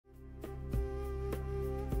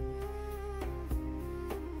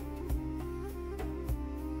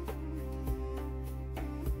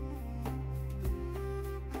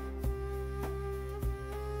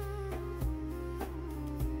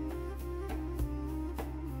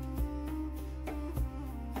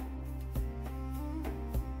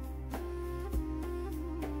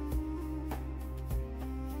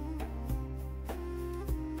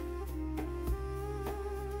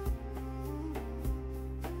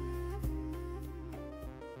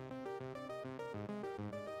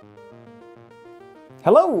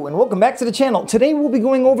Hello and welcome back to the channel. Today we'll be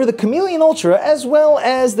going over the Chameleon Ultra as well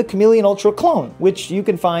as the Chameleon Ultra clone, which you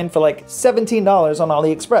can find for like $17 on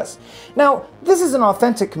AliExpress. Now, this is an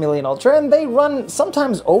authentic Chameleon Ultra and they run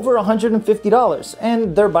sometimes over $150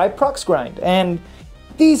 and they're by Proxgrind. And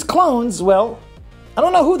these clones, well, I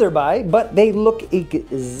don't know who they're by, but they look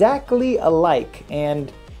exactly alike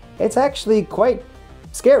and it's actually quite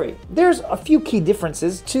scary. There's a few key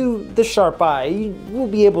differences to the sharp eye. We'll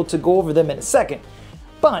be able to go over them in a second.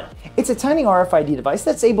 But it's a tiny RFID device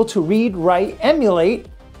that's able to read, write, emulate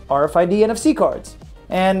RFID NFC cards.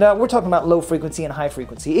 And we're talking about low frequency and high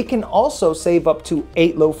frequency. It can also save up to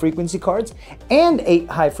 8 low frequency cards and 8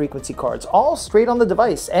 high frequency cards, all straight on the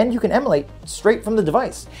device, and you can emulate straight from the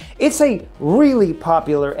device. It's a really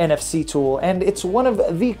popular NFC tool, and it's one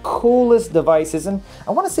of the coolest devices, and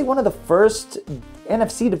I want to say one of the first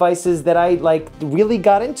NFC devices that I really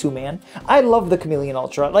got into, man. I love the Chameleon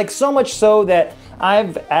Ultra, so much so that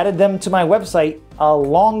I've added them to my website a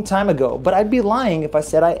long time ago, but I'd be lying if I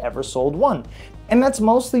said I ever sold one. And that's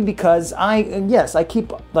mostly because I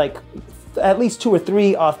keep at least 2 or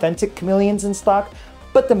 3 authentic Chameleons in stock,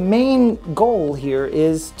 but the main goal here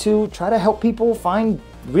is to try to help people find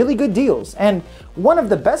really good deals. And one of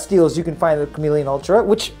the best deals you can find with the Chameleon Ultra,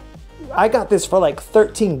 which I got this for like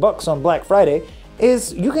 13 bucks on Black Friday,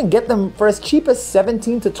 is you can get them for as cheap as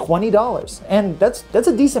 $17 to $20, and that's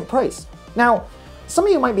a decent price. Now, some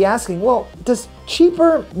of you might be asking, well, does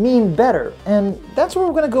cheaper mean better? And that's what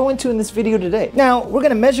we're going to go into in this video today. Now, we're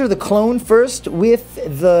going to measure the clone first with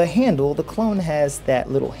the handle. The clone has that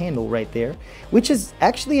little handle right there, which is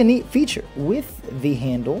actually a neat feature. With the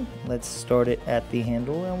handle, let's start it at the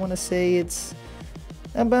handle. I want to say it's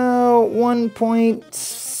about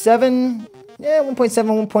 1.7,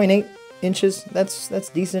 1.8 inches. That's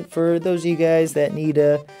decent for those of you guys that need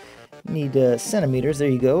centimeters. There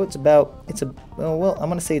you go. I'm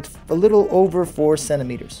gonna say it's a little over 4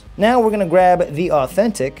 centimeters. Now we're gonna grab the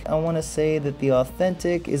authentic. I want to say that the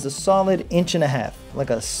authentic is a solid 1.5 inches, like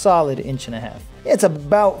a solid 1.5 inches. It's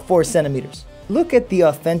about 4 centimeters. Look at the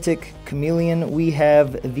authentic Chameleon. We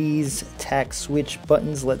have these tack switch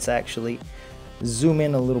buttons. Let's actually zoom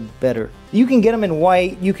in a little better. You can get them in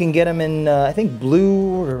white, you can get them in I think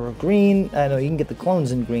blue or green. I know you can get the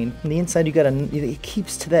clones in green. On the inside it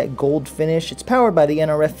keeps to that gold finish. It's powered by the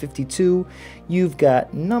NRF52. You've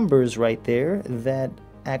got numbers right there that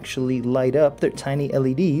actually light up. They're tiny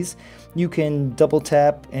LEDs. You can double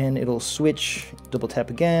tap and it'll switch, double tap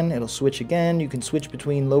again, it'll switch again. You can switch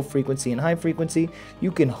between low frequency and high frequency. You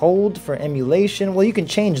can hold for emulation. Well, you can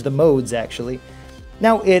change the modes actually.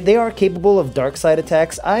 Now, they are capable of dark side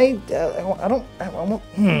attacks.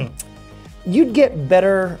 You'd get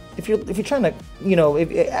better if you're trying to,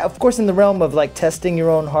 of course, in the realm of testing your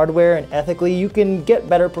own hardware and ethically, you can get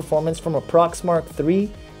better performance from a Proxmark 3.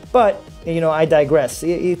 But I digress.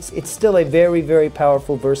 It's still a very, very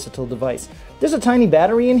powerful, versatile device. There's a tiny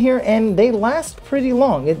battery in here, and they last pretty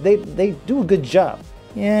long. They do a good job.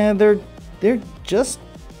 Yeah, they're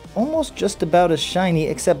almost just about as shiny,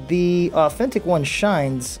 except the authentic one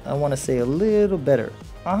shines, I want to say, a little better.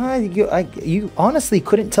 You honestly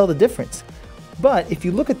couldn't tell the difference. But if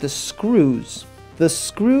you look at the screws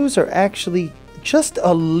are actually just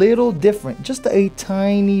a little different, just a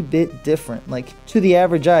tiny bit different. To the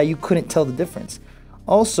average eye, you couldn't tell the difference.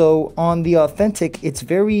 Also, on the authentic, it's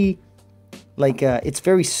very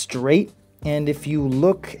straight, and if you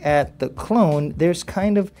look at the clone, there's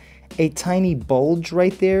kind of a tiny bulge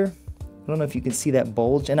right there. I don't know if you can see that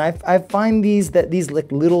bulge, and I find these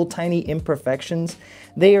little tiny imperfections,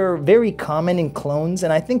 they are very common in clones,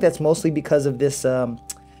 and I think that's mostly because of this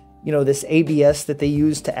this ABS that they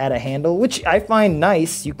use to add a handle, which I find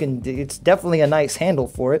nice. It's definitely a nice handle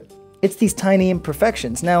for it. It's these tiny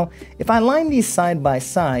imperfections. Now, if I line these side by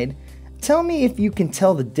side, tell me if you can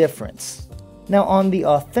tell the difference. Now, on the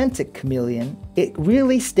authentic Chameleon, it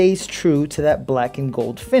really stays true to that black and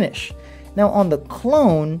gold finish. Now, on the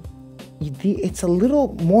clone, it's a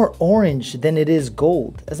little more orange than it is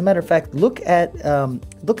gold. As a matter of fact, look at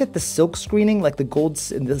the silk screening,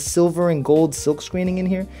 the silver and gold silk screening in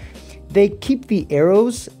here. They keep the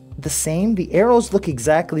arrows the same. The arrows look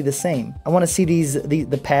exactly the same. I want to see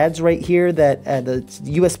the pads right here that the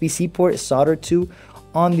USB-C port is soldered to.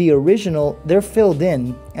 On the original, they're filled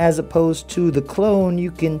in, as opposed to the clone.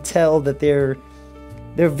 You can tell that they're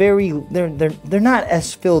not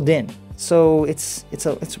as filled in. So it's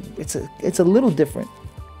a little different.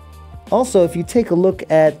 Also, if you take a look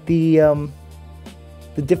at the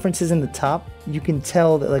differences in the top, you can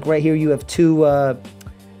tell that right here you have two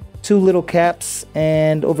little caps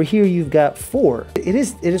and over here you've got 4. It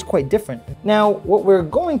is quite different. Now what we're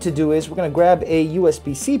going to do is we're going to grab a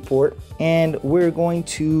USB-C port and we're going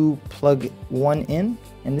to plug one in,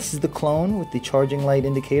 and this is the clone with the charging light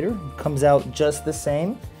indicator. It comes out just the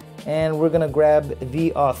same, and we're going to grab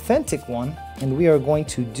the authentic one and we are going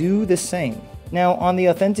to do the same. Now on the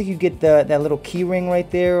authentic you get that little key ring right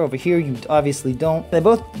there. Over here you obviously don't. They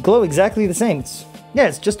both glow exactly the same.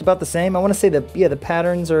 It's just about the same. I want to say that, yeah, the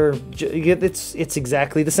patterns are, it's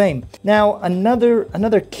exactly the same. Now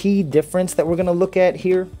another key difference that we're going to look at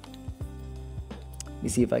here. Let me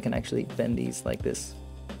see if I can actually bend these like this.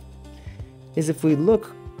 Is if we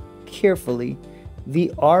look carefully, the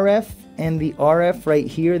RF and the RF right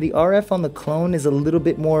here, the RF on the clone is a little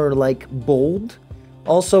bit more like bold.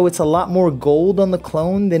 Also, it's a lot more gold on the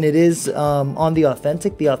clone than it is on the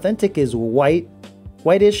authentic. The authentic is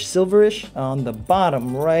whitish, silverish. On the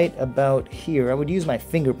bottom, right about here, I would use my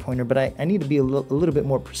finger pointer, but I need to be a little bit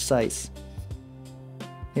more precise.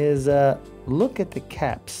 Is look at the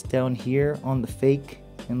caps down here on the fake,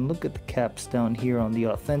 and look at the caps down here on the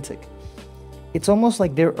authentic. It's almost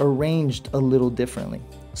like they're arranged a little differently.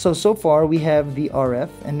 So far we have the RF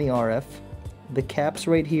and the RF. The caps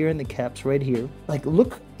right here and the caps right here. Like,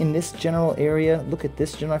 look in this general area, look at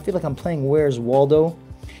this general. I feel like I'm playing Where's Waldo,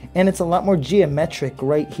 and it's a lot more geometric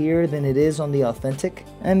right here than it is on the authentic.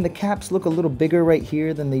 And the caps look a little bigger right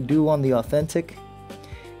here than they do on the authentic.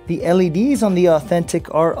 The LEDs on the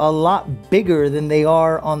authentic are a lot bigger than they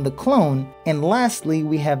are on the clone. And lastly,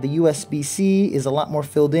 we have the USB-C is a lot more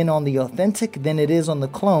filled in on the authentic than it is on the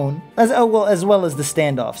clone, as well as the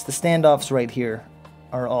standoffs. The standoffs right here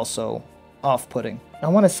are also off-putting. I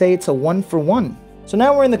want to say it's a 1-for-1. So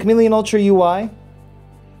now we're in the Chameleon Ultra UI.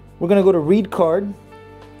 We're going to go to read card,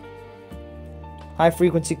 high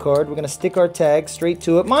frequency card. We're going to stick our tag straight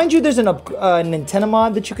to it. Mind you, there's an antenna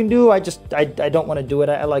mod that you can do. I don't want to do it.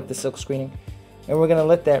 I like the silk screening. And we're going to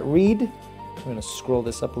let that read. We're going to scroll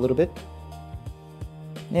this up a little bit.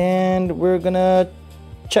 And we're going to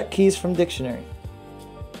check keys from dictionary.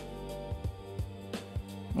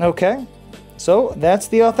 Okay, so that's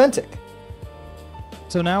the authentic.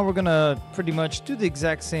 So now we're gonna pretty much do the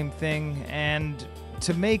exact same thing, and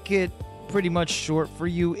to make it pretty much short for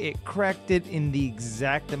you, it cracked it in the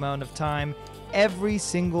exact amount of time. Every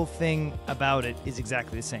single thing about it is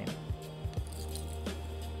exactly the same.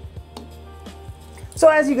 So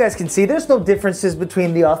as you guys can see, there's no differences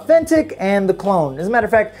between the authentic and the clone. As a matter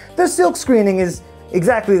of fact, the silk screening is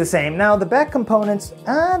exactly the same. Now the back components,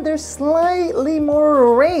 they're slightly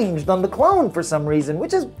more arranged on the clone for some reason,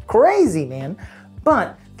 which is crazy, man.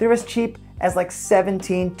 But they're as cheap as like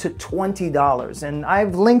 $17 to $20. And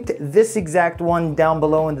I've linked this exact one down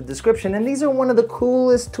below in the description. And these are one of the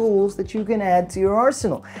coolest tools that you can add to your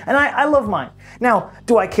arsenal. And I love mine. Now,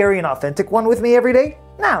 do I carry an authentic one with me every day?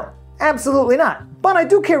 No, absolutely not. But I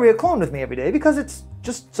do carry a clone with me every day because it's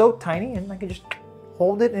just so tiny and I can just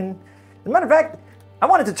hold it. And as a matter of fact, I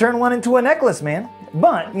wanted to turn one into a necklace, man.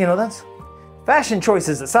 But, you know, that's fashion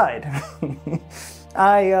choices aside.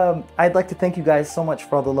 I'd like to thank you guys so much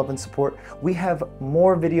for all the love and support. We have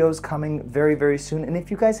more videos coming very, very soon. And if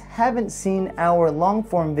you guys haven't seen our long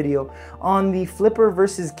form video on the Flipper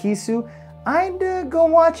versus Kisu, I'd go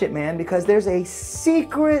watch it, man, because there's a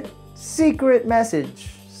secret message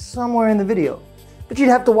somewhere in the video. But you'd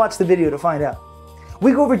have to watch the video to find out.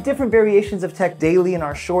 We go over different variations of tech daily in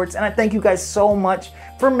our shorts, and I thank you guys so much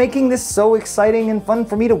for making this so exciting and fun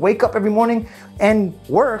for me to wake up every morning and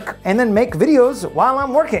work and then make videos while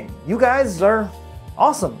I'm working. You guys are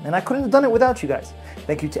awesome, and I couldn't have done it without you guys.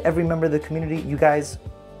 Thank you to every member of the community. You guys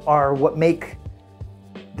are what make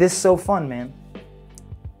this so fun, man.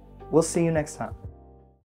 We'll see you next time.